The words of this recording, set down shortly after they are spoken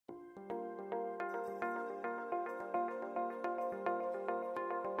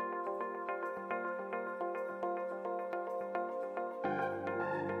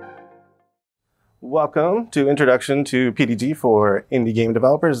Welcome to Introduction to PDG for indie game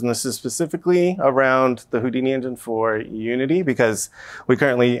developers, and this is specifically around the Houdini engine for Unity because we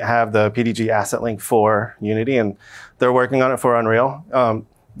currently have the PDG asset link for Unity and they're working on it for Unreal.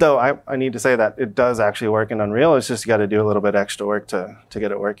 Though I need to say that it does actually work in Unreal, it's just you got to do a little bit extra work to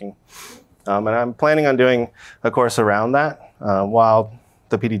get it working. And I'm planning on doing a course around that while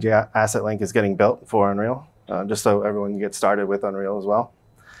the PDG asset link is getting built for Unreal, just so everyone can get started with Unreal as well.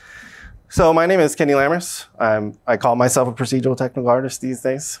 So my name is Kenny Lammers. I call myself a procedural technical artist these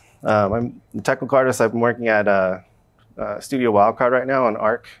days. I'm a technical artist. I've been working at Studio Wildcard right now on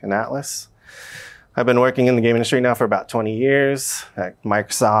Arc and Atlas. I've been working in the game industry now for about 20 years at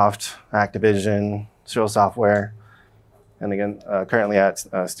Microsoft, Activision, Serial Software, and again, currently at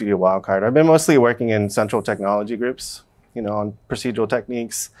Studio Wildcard. I've been mostly working in central technology groups, on procedural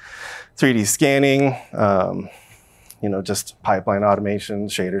techniques, 3D scanning, just pipeline automation,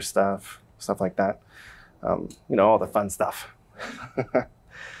 shader stuff like that. All the fun stuff.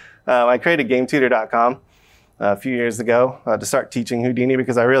 I created GameTutor.com a few years ago to start teaching Houdini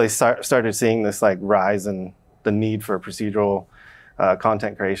because I really started seeing this rise in the need for procedural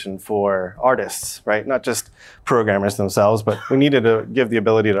content creation for artists, right? Not just programmers themselves, but we needed to give the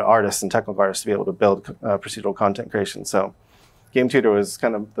ability to artists and technical artists to be able to build procedural content creation. So GameTutor was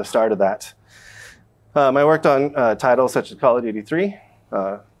kind of the start of that. I worked on titles such as Call of Duty 3,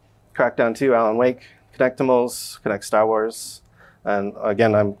 Crackdown 2, Alan Wake, Connectimals, Connect Star Wars, and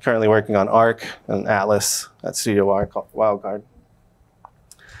again, I'm currently working on Arc and Atlas at Studio Wildcard.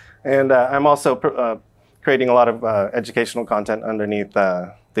 And I'm also creating a lot of educational content underneath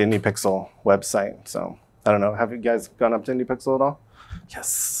the IndiePixel website. So I don't know, have you guys gone up to IndiePixel at all?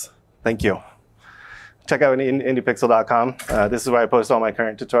 Yes, thank you. Check out IndiePixel.com. This is where I post all my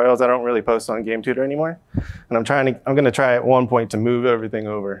current tutorials. I don't really post on GameTutor anymore, and I'm going to try at one point to move everything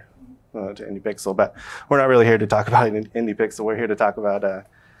over to IndiePixel. But we're not really here to talk about IndiePixel. We're here to talk about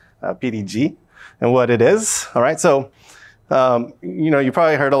PDG and what it is. All right. So you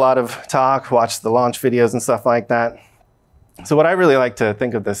probably heard a lot of talk, watched the launch videos and stuff like that. So what I really like to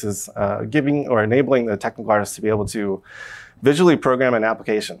think of this is giving or enabling the technical artists to be able to visually program an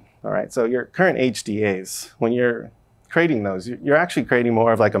application. All right, so your current HDAs, when you're creating those, you're actually creating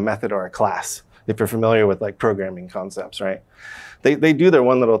more of like a method or a class, if you're familiar with like programming concepts, right? They do their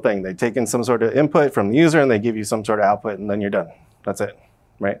one little thing. They take in some sort of input from the user and they give you some sort of output and then you're done. That's it,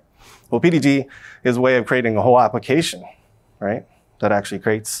 right? Well, PDG is a way of creating a whole application, right? That actually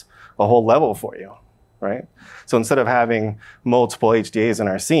creates a whole level for you, right? So instead of having multiple HDAs in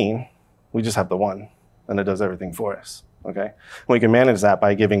our scene, we just have the one and it does everything for us. Okay, and we can manage that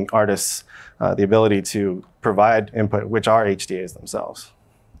by giving artists the ability to provide input, which are HDAs themselves.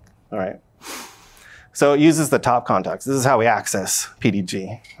 All right, so it uses the top context. This is how we access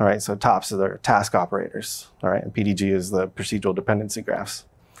PDG. All right, so tops are the task operators. All right, and PDG is the procedural dependency graphs.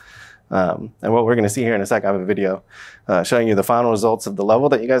 And what we're going to see here in a sec, I have a video showing you the final results of the level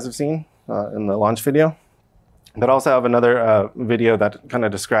that you guys have seen in the launch video. But also have another video that kind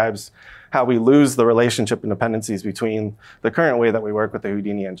of describes how we lose the relationship and dependencies between the current way that we work with the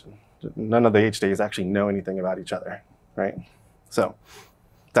Houdini engine. None of the HDAs actually know anything about each other, right? So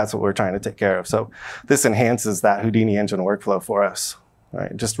that's what we're trying to take care of. So this enhances that Houdini engine workflow for us,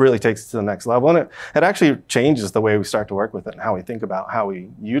 right? It just really takes it to the next level. And it actually changes the way we start to work with it and how we think about how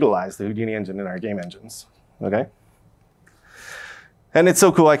we utilize the Houdini engine in our game engines, okay? And it's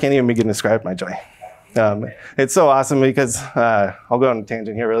so cool, I can't even begin to describe my joy. It's so awesome because I'll go on a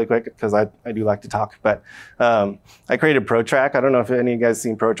tangent here really quick because I do like to talk, but I created ProTrack. I don't know if any of you guys have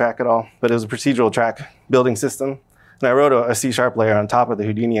seen ProTrack at all, but it was a procedural track building system. And I wrote a C# layer on top of the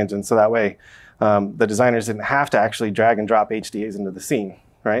Houdini engine so that way the designers didn't have to actually drag and drop HDAs into the scene,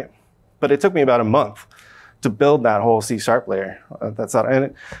 right? But it took me about a month to build that whole C# layer. And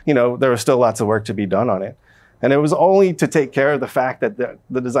there was still lots of work to be done on it. And it was only to take care of the fact that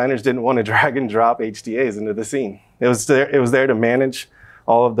the designers didn't want to drag and drop HDAs into the scene. It was there to manage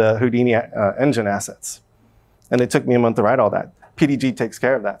all of the Houdini engine assets. And it took me a month to write all that. PDG takes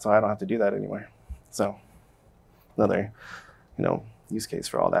care of that, so I don't have to do that anymore. So another use case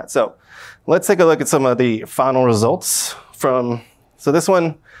for all that. So let's take a look at some of the final results from, so this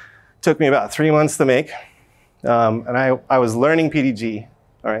one took me about 3 months to make. And I was learning PDG.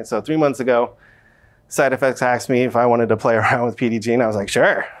 All right, so 3 months ago, Side Effects asked me if I wanted to play around with PDG, and I was like,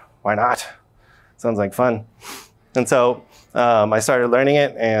 sure, why not? Sounds like fun. And so I started learning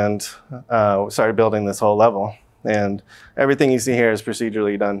it and started building this whole level. And everything you see here is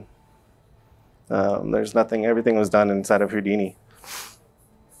procedurally done. There's nothing, everything was done inside of Houdini.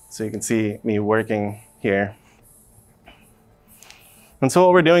 So you can see me working here. And so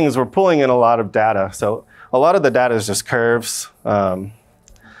what we're doing is we're pulling in a lot of data. So a lot of the data is just curves,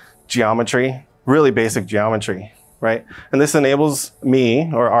 geometry, really basic geometry, right? And this enables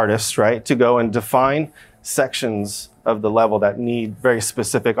me, or artists, right, to go and define sections of the level that need very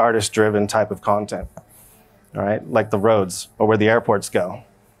specific artist-driven type of content, all right? Like the roads, or where the airports go,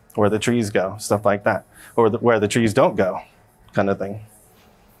 or where the trees go, stuff like that, or where the trees don't go, kind of thing.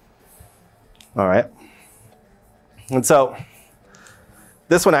 All right. And so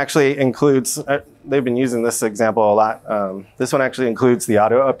this one actually includes, they've been using this example a lot. This one actually includes the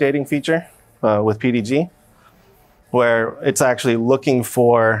auto updating feature with PDG, where it's actually looking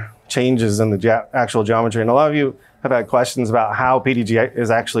for changes in the actual geometry. And a lot of you have had questions about how PDG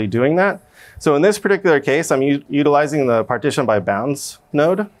is actually doing that. So in this particular case, I'm utilizing the partition by bounds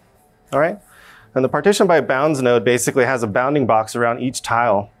node, all right? And the partition by bounds node basically has a bounding box around each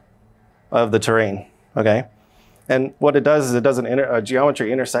tile of the terrain, okay? And what it does is it does a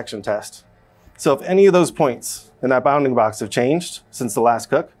geometry intersection test. So if any of those points in that bounding box have changed since the last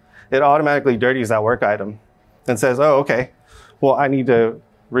cook, it automatically dirties that work item and says, oh, okay, well, I need to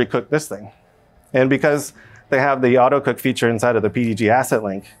recook this thing. And because they have the auto cook feature inside of the PDG asset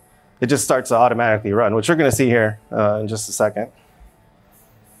link, it just starts to automatically run, which we're going to see here in just a second,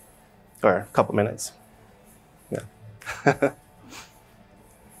 or a couple minutes. Yeah.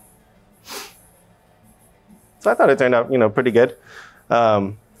 So I thought it turned out, pretty good.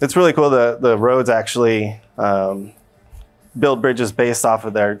 It's really cool. The roads actually build bridges based off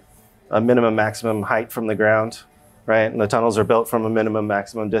of their minimum maximum height from the ground, right? And the tunnels are built from a minimum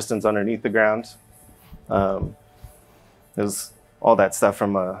maximum distance underneath the ground. There's all that stuff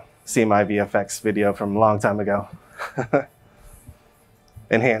from a CMI VFX video from a long time ago.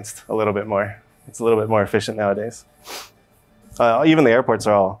 Enhanced a little bit more. It's a little bit more efficient nowadays. Even the airports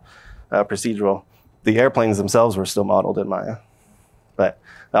are all procedural. The airplanes themselves were still modeled in Maya, but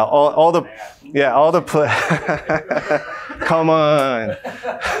all the come on.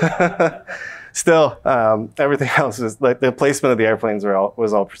 Still, everything else is like the placement of the airplanes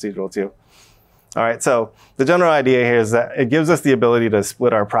was all procedural too. All right, so the general idea here is that it gives us the ability to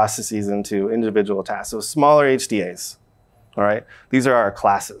split our processes into individual tasks, so smaller HDAs. All right, these are our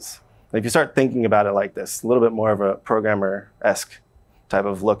classes. If you start thinking about it like this, a little bit more of a programmer-esque type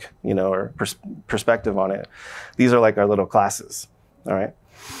of look, or perspective on it. These are like our little classes, all right?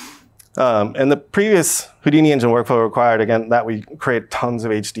 And the previous Houdini Engine workflow required, again, that we create tons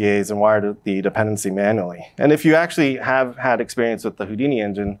of HDAs and wired the dependency manually. And if you actually have had experience with the Houdini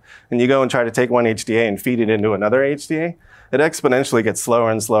Engine, and you go and try to take one HDA and feed it into another HDA, it exponentially gets slower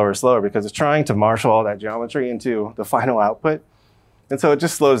and slower and slower because it's trying to marshal all that geometry into the final output. And so it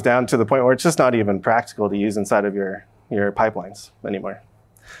just slows down to the point where it's just not even practical to use inside of your pipelines anymore.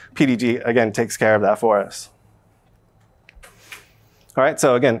 PDG, again, takes care of that for us. All right,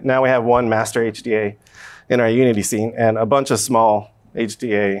 so again, now we have one master HDA in our Unity scene and a bunch of small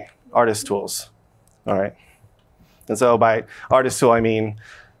HDA artist tools. All right, and so by artist tool, I mean,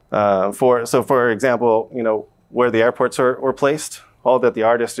 for example, where the airports were placed, all that the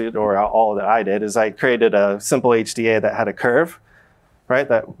artist did, or all that I did, is I created a simple HDA that had a curve, right?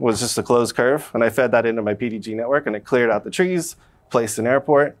 That was just a closed curve, and I fed that into my PDG network, and it cleared out the trees, placed an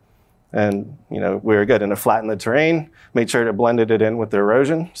airport, and we were good. And it flattened the terrain, made sure it blended it in with the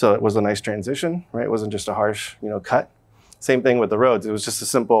erosion, so it was a nice transition, right? It wasn't just a harsh, cut. Same thing with the roads. It was just a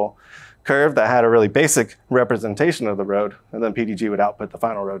simple curve that had a really basic representation of the road, and then PDG would output the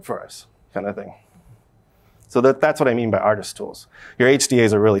final road for us, kind of thing. So that's what I mean by artist tools. Your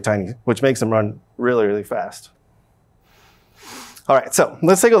HDAs are really tiny, which makes them run really, really fast. All right, so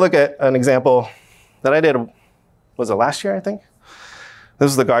let's take a look at an example that I did, was it last year, I think?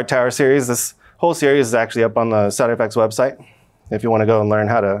 This is the Guard Tower series. This whole series is actually up on the StudyFX website if you want to go and learn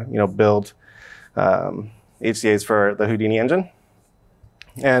how to build HDAs for the Houdini engine.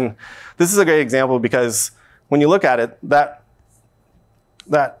 And this is a great example because when you look at it, that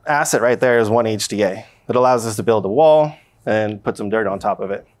asset right there is one HDA. It allows us to build a wall and put some dirt on top of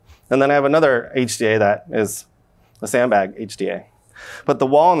it. And then I have another HDA that is a sandbag HDA. But the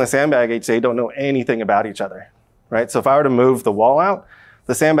wall and the sandbag HDA don't know anything about each other, right? So if I were to move the wall out,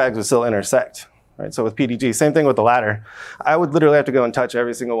 the sandbags would still intersect, right? So with PDG, same thing with the ladder. I would literally have to go and touch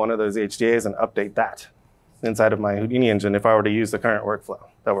every single one of those HDAs and update that inside of my Houdini engine if I were to use the current workflow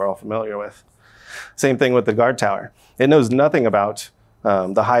that we're all familiar with. Same thing with the guard tower. It knows nothing about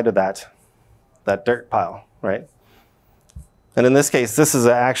the height of that dirt pile, right? And in this case, this is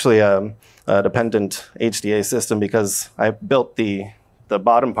actually a dependent HDA system because I built the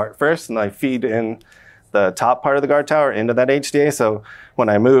bottom part first and I feed in the top part of the guard tower into that HDA. So when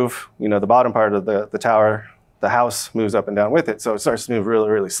I move, the bottom part of the tower the house moves up and down with it. So it starts to move really,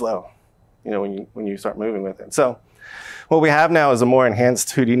 really slow, when you start moving with it. So what we have now is a more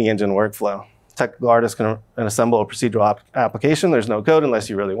enhanced Houdini Engine workflow. Technical artists can assemble a procedural application. There's no code unless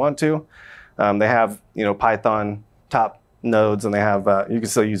you really want to. They have Python top nodes, and they have you can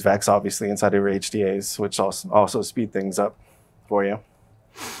still use Vex obviously inside of your HDAs, which also speed things up for you.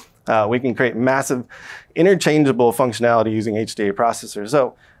 We can create massive interchangeable functionality using HDA processors.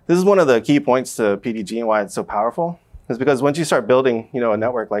 So this is one of the key points to PDG and why it's so powerful, is because once you start building a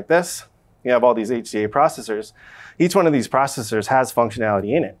network like this, you have all these HDA processors. Each one of these processors has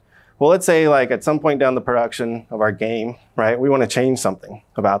functionality in it. Well, let's say like at some point down the production of our game, right, we want to change something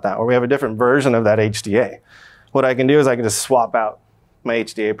about that, or we have a different version of that HDA. What I can do is I can just swap out my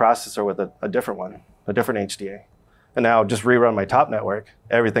HDA processor with a different one, a different HDA. And now just rerun my top network,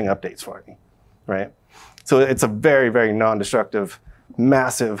 everything updates for me, right? So it's a very, very non-destructive,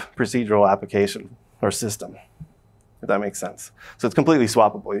 massive procedural application or system, if that makes sense. So it's completely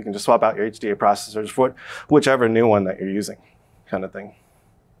swappable. You can just swap out your HDA processors for whichever new one that you're using, kind of thing.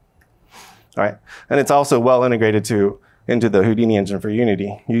 All right, and it's also well integrated into the Houdini engine for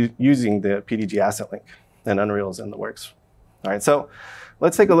Unity using the PDG asset link, and Unreal's in the works. All right, so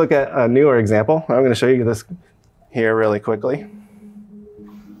let's take a look at a newer example. I'm going to show you this here really quickly.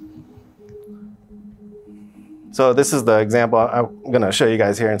 So this is the example I'm going to show you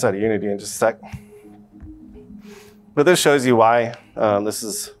guys here inside of Unity in just a sec. But this shows you why this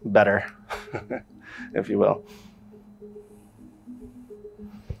is better, if you will.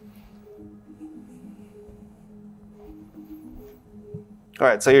 All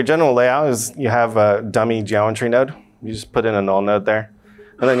right, so your general layout is you have a dummy geometry node. You just put in a null node there.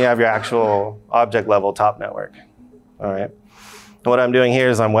 And then you have your actual object level top network. All right. And what I'm doing here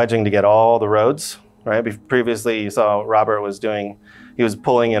is I'm wedging to get all the roads, right? Previously, you saw Robert was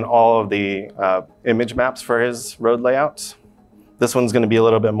pulling in all of the image maps for his road layouts. This one's going to be a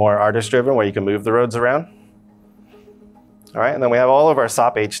little bit more artist driven, where you can move the roads around. All right, and then we have all of our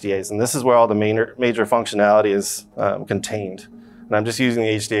SOP HDAs, and this is where all the major functionality is contained. And I'm just using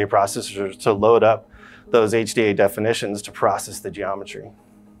the HDA processor to load up those HDA definitions to process the geometry.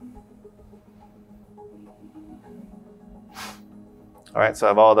 All right, so I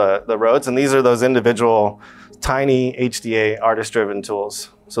have all the roads, and these are those individual tiny HDA artist-driven tools.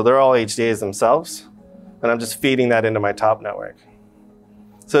 So they're all HDAs themselves, and I'm just feeding that into my top network.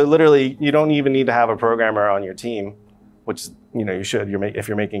 So literally, you don't even need to have a programmer on your team, which you should if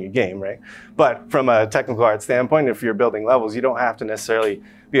you're making a game, right? But from a technical art standpoint, if you're building levels, you don't have to necessarily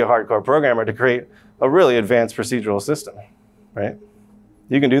be a hardcore programmer to create a really advanced procedural system, right?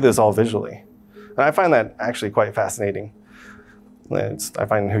 You can do this all visually. And I find that actually quite fascinating. I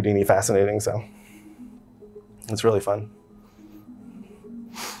find Houdini fascinating, so it's really fun.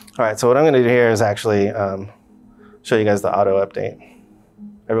 All right, so what I'm going to do here is actually show you guys the auto update.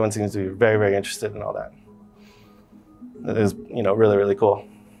 Everyone seems to be very, very interested in all that. It is, really, really cool,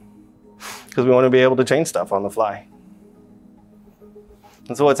 because we want to be able to change stuff on the fly.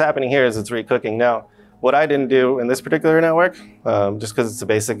 And so what's happening here is it's recooking. Now, what I didn't do in this particular network, just because it's a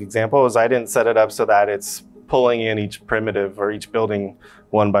basic example, is I didn't set it up so that it's pulling in each primitive or each building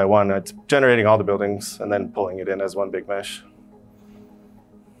one by one. It's generating all the buildings and then pulling it in as one big mesh.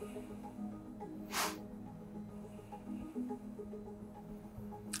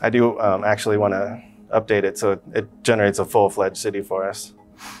 I do actually want to update it so it generates a full-fledged city for us.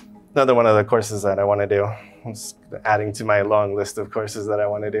 Another one of the courses that I want to do. I'm just adding to my long list of courses that I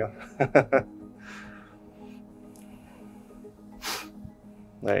want to do.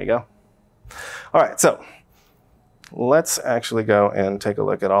 There you go. All right, so let's actually go and take a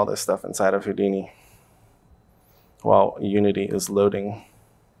look at all this stuff inside of Houdini while Unity is loading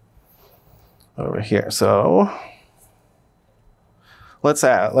over here. So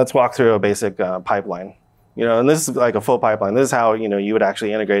let's walk through a basic pipeline. And this is like a full pipeline. This is how you would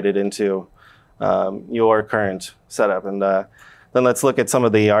actually integrate it into your current setup. And then let's look at some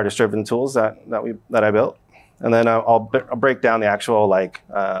of the artist-driven tools that I built. And then I'll break down the actual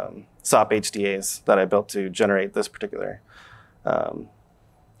SOP HDAs that I built to generate this particular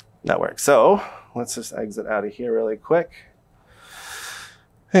network. So let's just exit out of here really quick.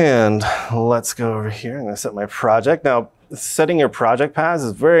 And let's go over here. I'm going to set my project. Now, setting your project paths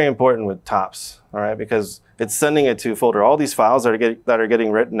is very important with TOPS, all right, because it's sending it to a folder. All these files that are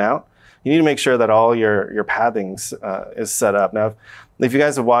getting written out, you need to make sure that all your pathings is set up. Now, if you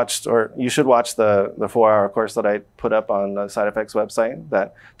guys have watched, or you should watch the 4-hour course that I put up on the SideFX website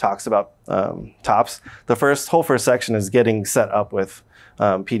that talks about TOPS. The whole first section is getting set up with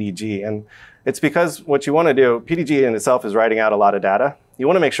PDG. And it's because what you want to do, PDG in itself is writing out a lot of data. You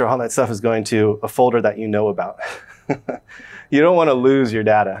want to make sure all that stuff is going to a folder that you know about. You don't want to lose your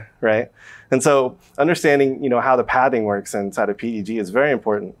data, right? And so understanding, how the pathing works inside of PDG is very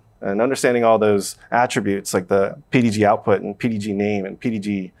important. And understanding all those attributes like the PDG output and PDG name and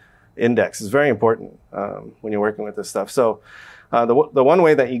PDG index is very important when you're working with this stuff. So the one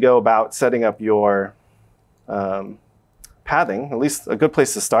way that you go about setting up your pathing, at least a good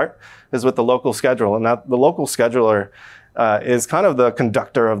place to start, is with the local scheduler. And now the local scheduler is kind of the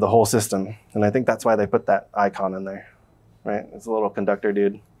conductor of the whole system. And I think that's why they put that icon in there, right? It's a little conductor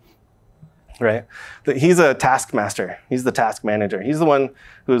dude, right? He's a task master. He's the task manager. He's the one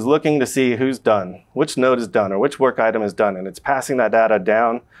who's looking to see who's done, which node is done, or which work item is done. And it's passing that data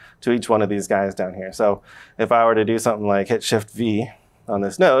down to each one of these guys down here. So if I were to do something like hit Shift V on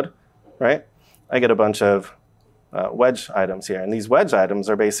this node, right, I get a bunch of wedge items here. And these wedge items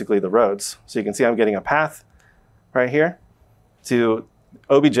are basically the roads. So you can see I'm getting a path right here to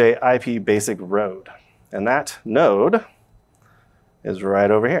obj IP basic road. And that node is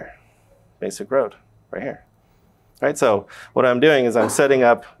right over here. Basic road, right here. Right, so what I'm doing is I'm setting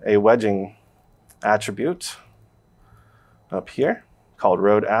up a wedging attribute up here called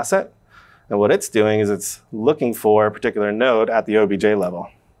road asset. And what it's doing is it's looking for a particular node at the obj level.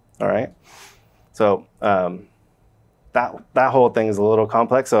 All right, so that whole thing is a little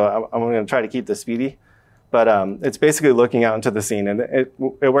complex, so I'm going to try to keep this speedy. But it's basically looking out into the scene, and it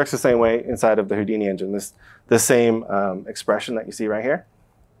works the same way inside of the Houdini engine. The same expression that you see right here.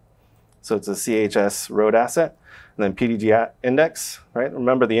 So it's a CHS road asset, and then PDG index, right?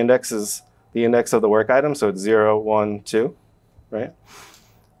 Remember the index is the index of the work item, so it's 0, 1, 2, right?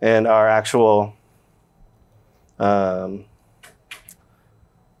 And our actual, what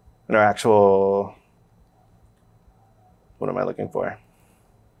am I looking for?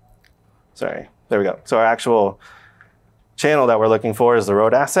 Sorry, there we go. So our actual channel that we're looking for is the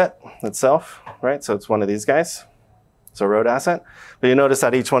road asset itself, right? So it's one of these guys. So road asset. But you notice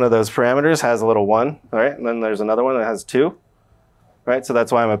that each one of those parameters has a little 1, all right? And then there's another one that has 2, right? So that's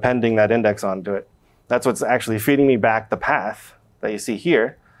why I'm appending that index onto it. That's what's actually feeding me back the path that you see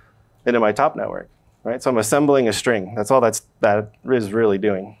here into my top network, right? So I'm assembling a string. That's all that is really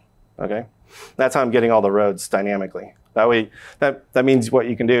doing, okay? That's how I'm getting all the roads dynamically. That way, that means what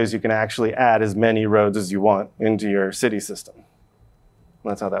you can do is you can actually add as many roads as you want into your city system.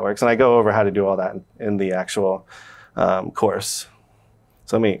 That's how that works. And I go over how to do all that in the actual course.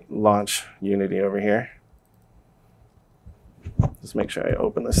 So let me launch Unity over here. Just make sure I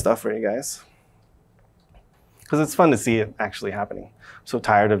open this stuff for you guys, because it's fun to see it actually happening. I'm so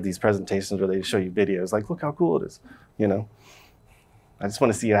tired of these presentations where they show you videos like, look how cool it is, I just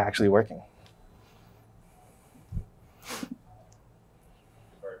want to see it actually working.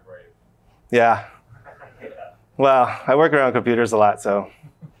 Very brave. Yeah. Well, I work around computers a lot, so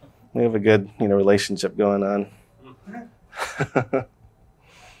we have a good relationship going on.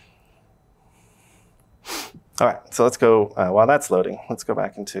 All right, so let's go, while that's loading, let's go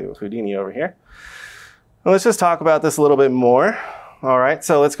back into Houdini over here. And let's just talk about this a little bit more. All right,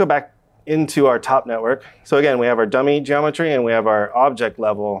 so let's go back into our top network. So again, we have our dummy geometry and we have our object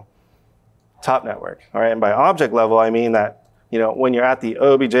level top network. All right, and by object level, I mean that, when you're at the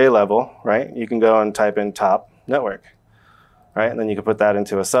OBJ level, right, you can go and type in top network, right? And then you can put that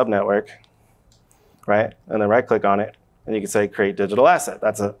into a sub network, right? And then right click on it and you can say create digital asset.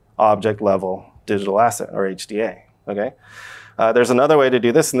 That's an object level digital asset, or HDA, okay? There's another way to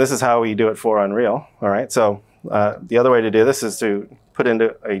do this, and this is how we do it for Unreal, all right? So the other way to do this is to put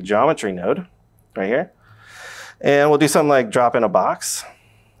into a geometry node right here. And we'll do something like drop in a box,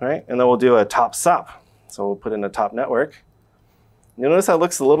 right? And then we'll do a top SOP. So we'll put in a top network. You notice that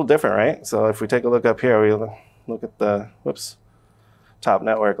looks a little different, right? So if we take a look up here, we look at the, top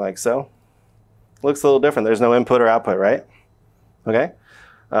network like so. Looks a little different. There's no input or output, right? Okay?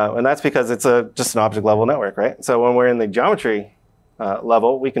 And that's because it's just an object level network, right? So when we're in the geometry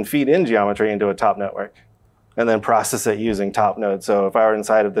level, we can feed in geometry into a top network and then process it using top node. So if I were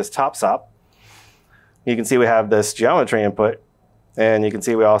inside of this top SOP, you can see we have this geometry input, and you can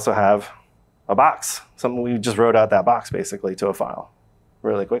see we also have a box. We just wrote out that box basically to a file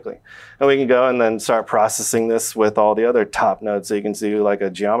really quickly. And we can go and then start processing this with all the other top nodes. So you can see like a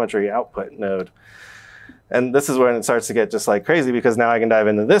geometry output node. And this is when it starts to get just like crazy, because now I can dive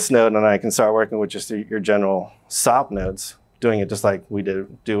into this node and I can start working with just your general SOP nodes, doing it just like we do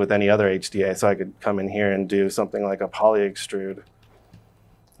with any other HDA. So I could come in here and do something like a poly extrude,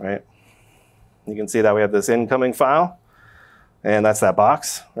 right? You can see that we have this incoming file, and that's that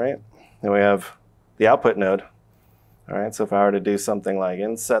box, right? And we have the output node, All right, so if I were to do something like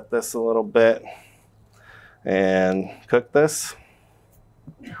inset this a little bit and cook this,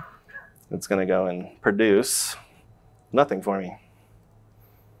 it's going to go and produce nothing for me.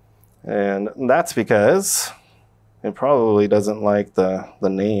 And that's because it probably doesn't like the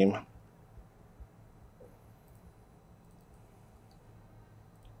name.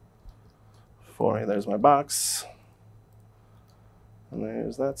 For me, there's my box. And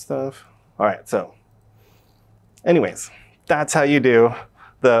there's that stuff. All right, so anyways, that's how you do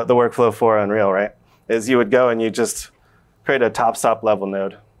the workflow for Unreal, right? Is you would go and you just create a top stop level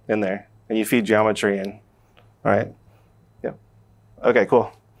node in there and you feed geometry in. All right, yeah. Okay,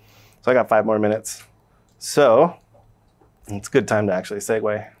 cool. So I got 5 more minutes. So it's a good time to actually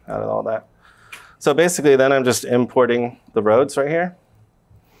segue out of all that. So basically then I'm just importing the roads right here.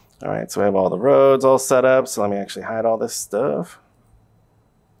 All right, so I have all the roads all set up. So let me actually hide all this stuff.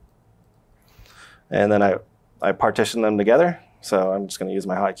 And then I partition them together. So I'm just going to use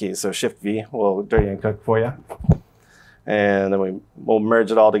my hotkeys. So Shift V will dirty and cook for you. And then we'll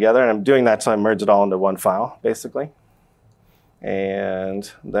merge it all together. And I'm doing that so I merge it all into one file, basically.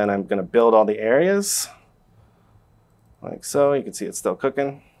 And then I'm going to build all the areas like so. You can see it's still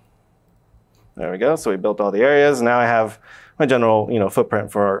cooking. There we go. So we built all the areas. Now I have my general,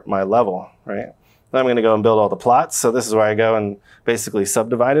 footprint for my level, right? Then I'm going to go and build all the plots. So this is where I go and basically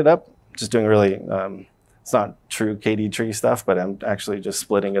subdivide it up. Just doing really, it's not true KD tree stuff, but I'm actually just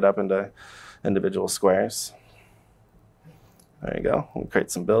splitting it up into individual squares. There you go. We'll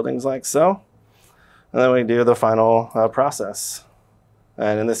create some buildings like so. And then we do the final process.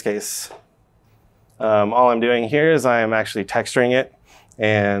 And in this case, all I'm doing here is I'm actually texturing it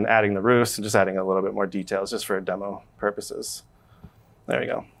and adding the roofs and just adding a little bit more details just for demo purposes. There we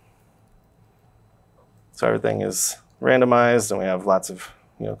go. So everything is randomized and we have lots of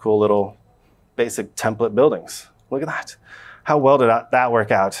cool little basic template buildings. Look at that. How well did that work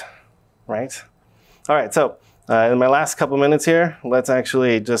out, right? All right, so in my last couple minutes here, let's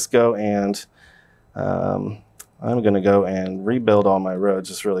actually just go and I'm going to go and rebuild all my roads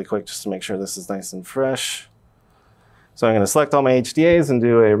just really quick just to make sure this is nice and fresh. So I'm going to select all my HDAs and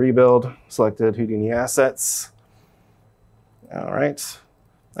do a rebuild, selected Houdini assets. All right,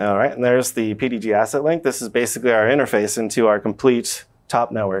 and there's the PDG asset link. This is basically our interface into our complete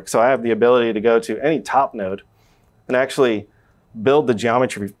top network. So I have the ability to go to any top node and actually build the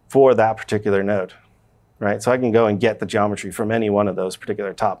geometry for that particular node, right? So I can go and get the geometry from any one of those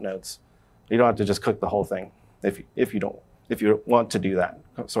particular top nodes. You don't have to just cook the whole thing if you want to do that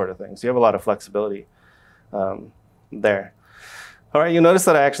sort of thing. So you have a lot of flexibility there. All right, you notice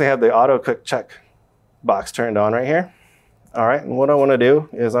that I actually have the auto cook check box turned on right here. All right, and what I want to do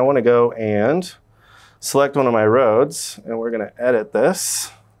is I want to go and select one of my roads, and we're going to edit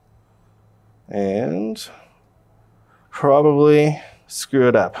this and probably screw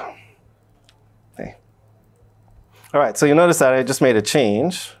it up. Okay. All right, so you notice that I just made a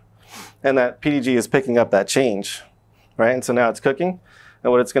change and that PDG is picking up that change, right? And so now it's cooking.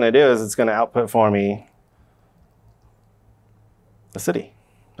 And what it's going to do is it's going to output for me a city,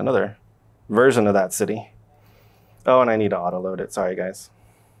 another version of that city. Oh, and I need to auto load it. Sorry, guys.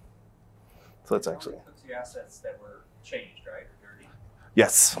 So let's actually. The assets that were changed, right? Or dirty?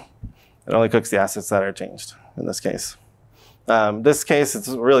 Yes. It only cooks the assets that are changed in this case. This case, it's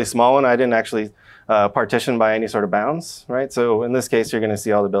a really small one. I didn't actually partition by any sort of bounds, right? So in this case, you're going to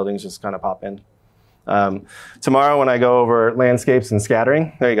see all the buildings just kind of pop in. Tomorrow, when I go over landscapes and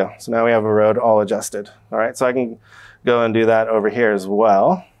scattering, there you go. So now we have a road all adjusted. All right, so I can go and do that over here as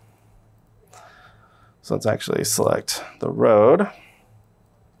well. So let's actually select the road.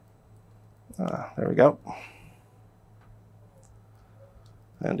 There we go.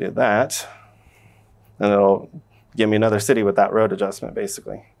 And do that. And it'll give me another city with that road adjustment,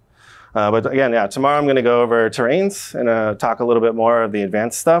 basically. But again, yeah, tomorrow I'm going to go over terrains and talk a little bit more of the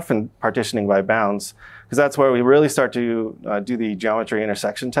advanced stuff and partitioning by bounds, because that's where we really start to do the geometry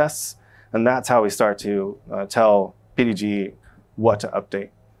intersection tests. And that's how we start to tell PDG what to update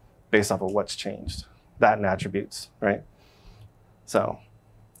based off of what's changed. That and attributes, right? So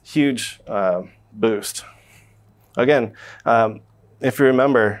huge boost. Again, if you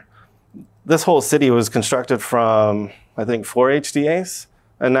remember, this whole city was constructed from, I think, 4 HDAs.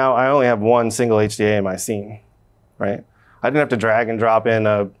 And now I only have one single HDA in my scene, right? I didn't have to drag and drop in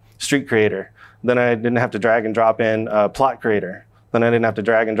a street creator. Then I didn't have to drag and drop in a plot creator. Then I didn't have to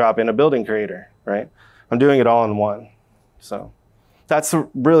drag and drop in a building creator, right? I'm doing it all in one. So that's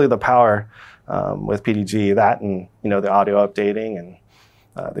really the power with PDG, that and the audio updating and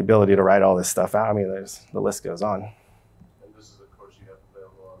the ability to write all this stuff out. I mean, the list goes on. And this is a course you have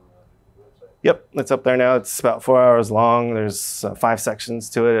available on the website? Yep, it's up there now. It's about 4 hours long. There's 5 sections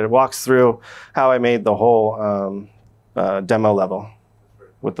to it. It walks through how I made the whole demo level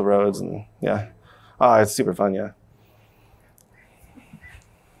with the roads, and yeah. Oh, it's super fun, yeah.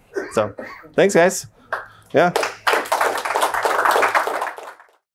 So, thanks, guys. Yeah.